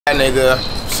Nigga,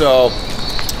 so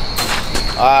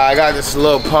I got this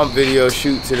little pump video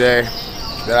shoot today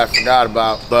that I forgot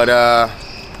about, but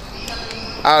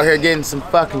out here getting some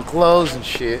fucking clothes and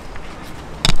shit.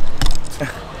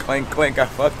 Clink clink, I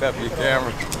fucked up your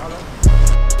camera.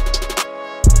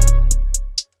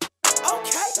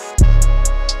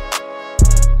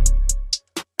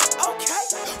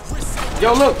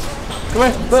 Yo, look,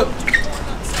 come here, look,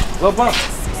 little pump.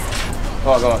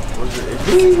 Oh, go on. What is it?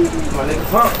 My nigga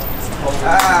Pump.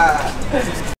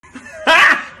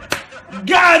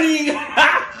 Got him!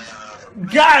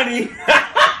 Got him!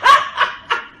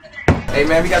 Hey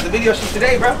man, we got the video shoot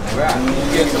today, bro. Right.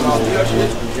 Get some video shit.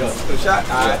 For the shot.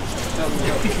 Alright.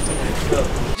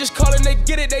 Just callin', they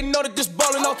get it, they know that this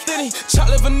ballin' authentic.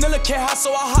 Chocolate vanilla can't hot,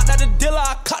 so I hot out the dealer.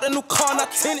 I caught a new car,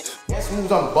 not tinted. Guess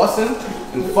who's on bussin'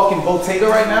 and fucking Bottega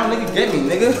right now? Nigga, get me,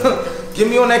 nigga. Get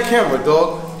me on that camera,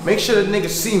 dog. Make sure the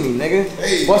niggas see me, nigga.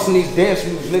 Hey. Busting these dance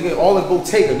moves, nigga, all in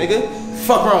Bottega, nigga.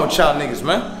 Fuck around with y'all niggas,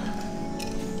 man.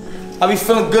 I be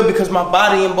feeling good because my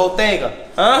body in Bottega,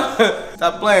 huh?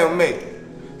 Stop playing with me.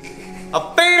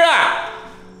 Afida!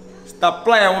 Stop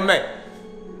playing with me.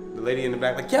 The lady in the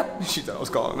back, like, yep. She thought I was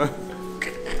calling her.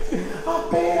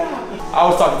 I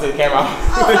was talking to the camera.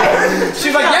 Oh,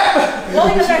 she's like, yep. Well,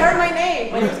 because I heard my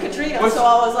name when it was Katrina, so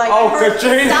I was like, oh,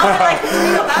 Katrina. It sounded like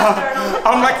Katrina Baxter.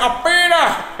 I'm like, Afina.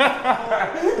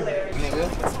 Nigga.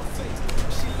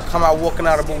 I come out walking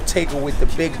out of Bottega with the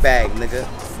big bag, nigga.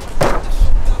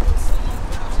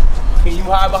 Can you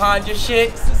hide behind your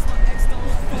shit?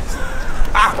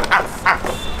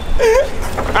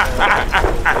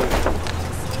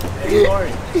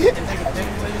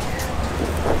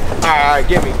 Alright,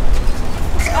 give me.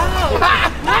 Oh.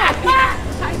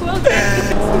 I will do.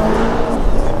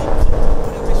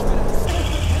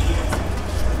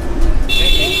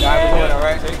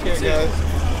 Alright, take care, guys.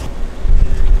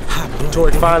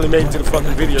 Tory finally made it to the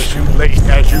fucking video shoot late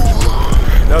as usual.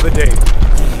 Another day.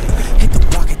 Hit the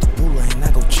block at the Bula and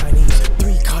I go Chinese.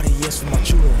 3 Cartiers for my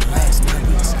jeweler last 9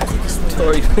 weeks.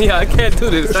 Tory, yeah, I can't do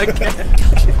this. I can't.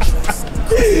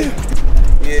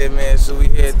 Yeah, man, so we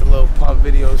here at the little pump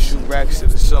video shoot, racks to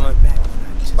the ceiling.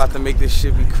 About to make this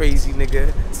shit be crazy, nigga.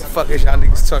 What the fuck is y'all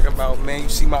niggas talking about, man? You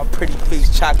see my pretty face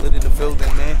chocolate in the building,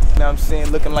 man. You know what I'm saying?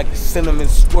 Looking like a cinnamon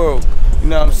squirrel. You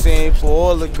know what I'm saying? For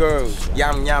all the girls.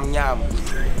 Yum, yum, yum.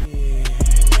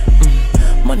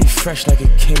 Money fresh like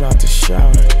it came out the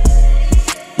shower.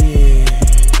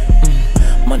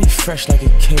 Yeah. Money fresh like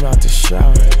it came out the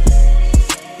shower.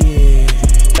 Yeah.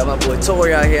 Got my boy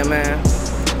Tory out here, man.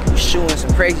 We shooting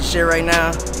some crazy shit right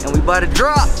now, and we about to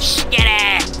drop. Get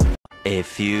it! A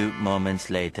few moments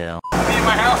later. I'm in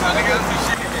my house, I nigga. This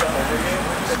shit.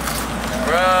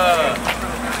 Bruh.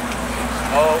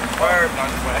 Oh, bird on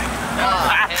the way.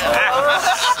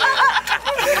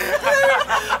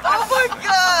 Oh my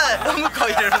god! I'm gonna call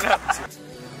you there.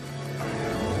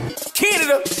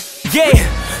 Canada,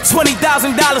 yeah.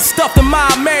 $20,000 stuffed in my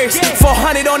Marys.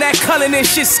 400 on that Cullinan,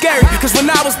 shit scary. Cause when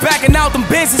I was backing out them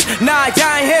business, nah,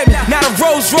 y'all ain't hear me. Now the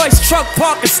Rolls Royce truck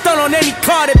parked and stun on any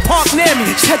car that parked near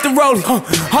me. Shut the rolling,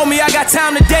 homie, I got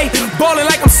time today. Ballin'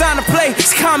 like I'm signed to play.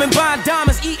 It's common buying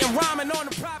diamonds, eating ramen on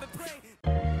the private plane.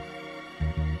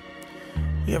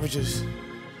 You ever just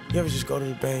go to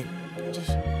the bank?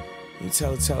 You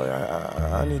tell her,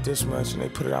 I need this much, and they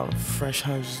put it out in fresh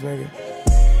hundreds, nigga.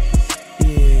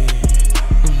 Yeah.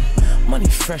 Money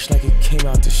fresh like it came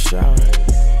out the shower.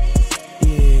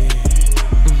 Yeah.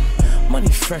 Money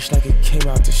fresh like it came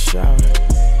out the shower.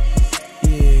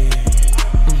 Yeah.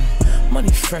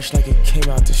 Money fresh like it came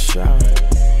out the shower.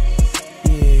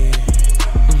 Yeah.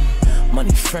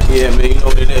 Money fresh. Yeah, man, you know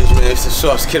what it is, man. It's the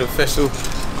Sauce Kid Official.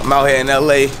 I'm out here in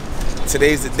LA.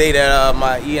 Today's the day that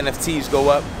my ENFTs go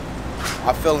up.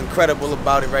 I feel incredible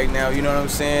about it right now, you know what I'm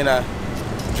saying? I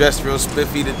dressed real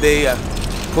spiffy today. I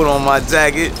put on my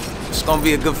jacket. It's gonna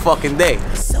be a good fucking day.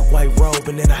 White robe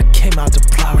and then I came out to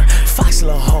plow her. Fox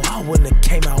little hoe, I wouldn't have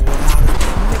came out without her.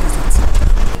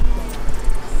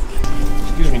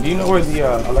 Excuse me, do you know where the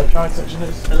electronics section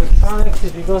is? Electronics,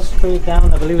 if you go straight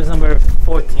down, I believe it's number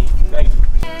 14. Thank you.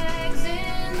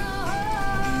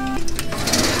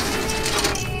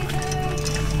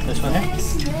 This one here?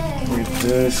 Need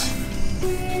this.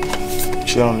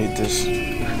 You don't need this.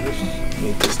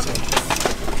 Need this too.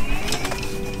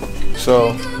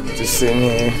 So, just sitting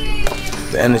here.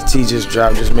 The NFT just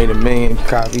dropped, just made 1 million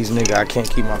copies, nigga. I can't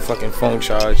keep my fucking phone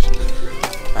charged.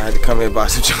 I had to come here and buy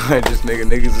some chargers, nigga.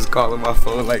 Niggas is calling my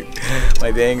phone like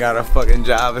they ain't got a fucking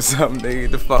job or something, nigga.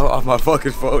 Get the fuck off my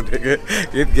fucking phone, nigga.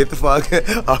 Get the fuck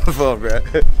off the phone, bro.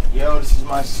 Yo, this is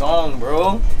my song,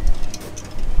 bro.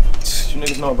 You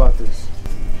niggas know about this.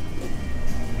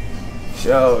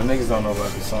 Yo, niggas don't know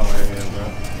about this song right here,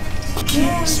 bro.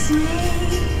 Kiss me.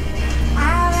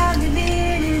 I love the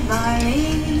bearded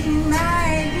barley,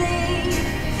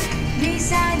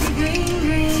 beside the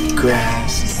green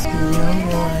grass.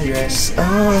 Yes,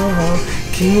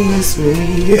 oh, kiss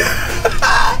me. You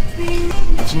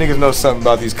niggas know something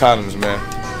about these condoms, man.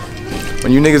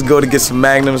 When you niggas go to get some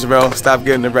Magnums, bro, stop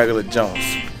getting the regular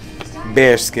Jones.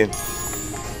 Bearskin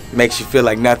makes you feel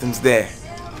like nothing's there.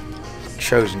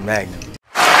 Trojan Magnum.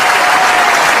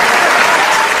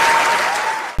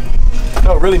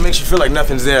 No, it really makes you feel like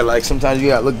nothing's there. Like sometimes you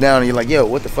gotta look down and you're like, yo,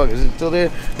 what the fuck, is it still there?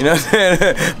 You know what I'm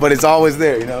saying? But it's always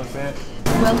there, you know what I'm saying?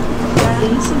 Welcome.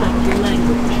 Please select your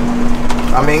language.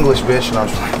 I'm English, bitch, and I'm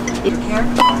fine. If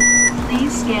careful,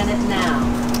 please scan it now.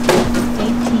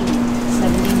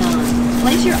 1879.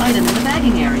 Place your item in the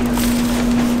bagging area.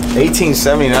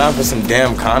 1879 for some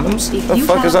damn condoms? What the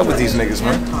fuck is up with these niggas,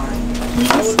 man?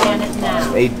 Please scan it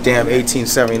now. Damn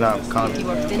 1879 condoms.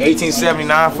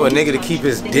 1879 for a nigga to keep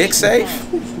his dick safe?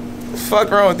 What the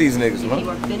fuck wrong with these niggas, man?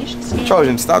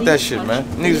 Trojan, stop that shit, man.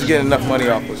 Niggas getting enough money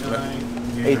off us, man.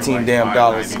 $18 damn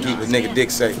to keep a nigga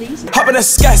dick safe. Hop in a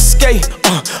sky skate,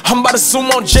 I'm about to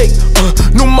zoom on Jake.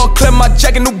 New Montclair, my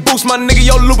jacket, new boots, my nigga,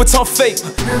 yo, Louboutin fake.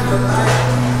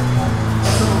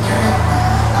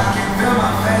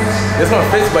 This one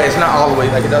fits, but it's not all the way,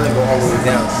 like it doesn't go all the way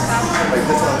down. Like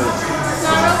this one is.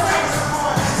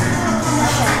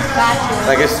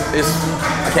 Like it's,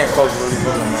 I can't close it really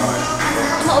good. I'm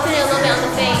gonna open it a little bit on the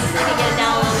face so you can get it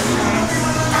down a little bit more.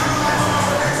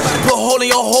 Put a hole in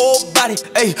your whole body,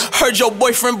 ayy, heard your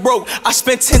boyfriend broke. I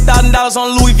spent $10,000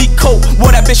 on Louis V coat,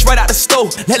 wore that bitch right out the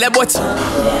stove. Let that boy I'm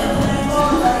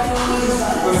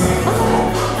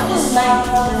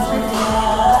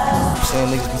saying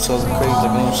niggas be so crazy,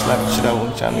 like they don't slap the shit out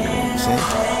when y'all niggas, you know what I'm saying?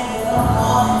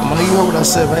 Come on, you heard what I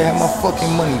said, right? Have my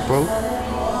fucking money, bro.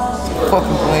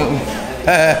 Fucking playing with me.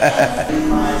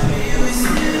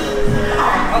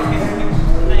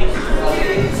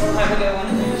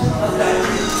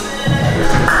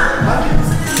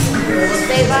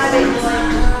 Say bye, baby.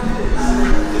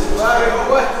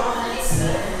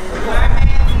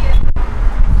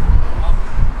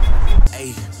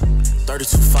 Ayy,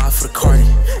 32.5 for the cardi.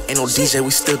 Ain't no DJ,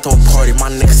 we still don't party. My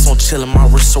niggas on chillin', my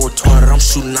wrist so retarded. I'm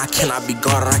shooting, I cannot be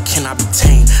guarded, I cannot be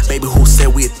tamed. Baby, who said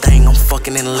we a thing? I'm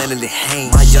fucking and letting it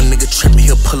hang. My young nigga trippin',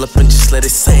 he'll pull up and just let it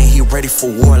sing. He ready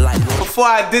for war like. Before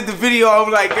I did the video, I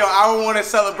was like, yo, I don't want to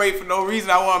celebrate for no reason.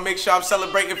 I want to make sure I'm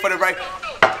celebrating for the right.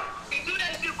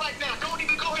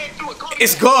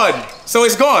 It's gone. So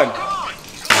it's gone.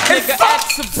 Nigga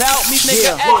X about me,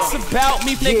 nigga X about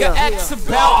me, nigga X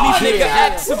about me, nigga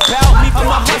X about me. I'm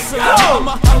a hustler, I'm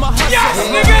a hustler. Yes,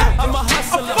 nigga. I'm a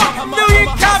hustler. A fucking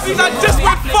million copies. I just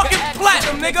went fucking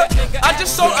platinum, nigga. I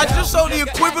just sold the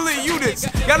equivalent units.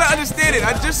 Y'all not understand it.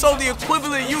 I just sold the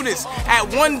equivalent units at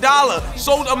 $1.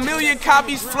 Sold 1 million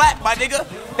copies flat, my nigga.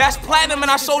 That's platinum,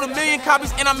 and I sold 1 million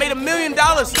copies, and I made $1 million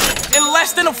in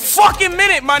less than a fucking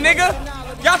minute, my nigga.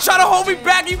 Y'all try to hold me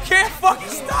back, you can't fucking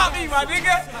stop me, my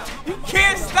nigga. You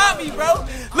can't stop me, bro.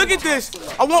 Look at this.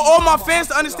 I want all my fans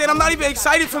to understand I'm not even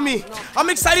excited for me. I'm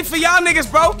excited for y'all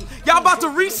niggas, bro. Y'all about to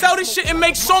resell this shit and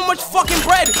make so much fucking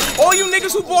bread. All you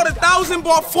niggas who bought 1,000,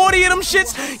 bought 40 of them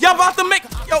shits, y'all about to make,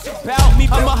 yo. About me,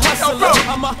 I'm a hustler,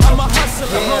 I'm a hustler, I'm a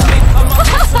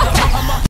hustler.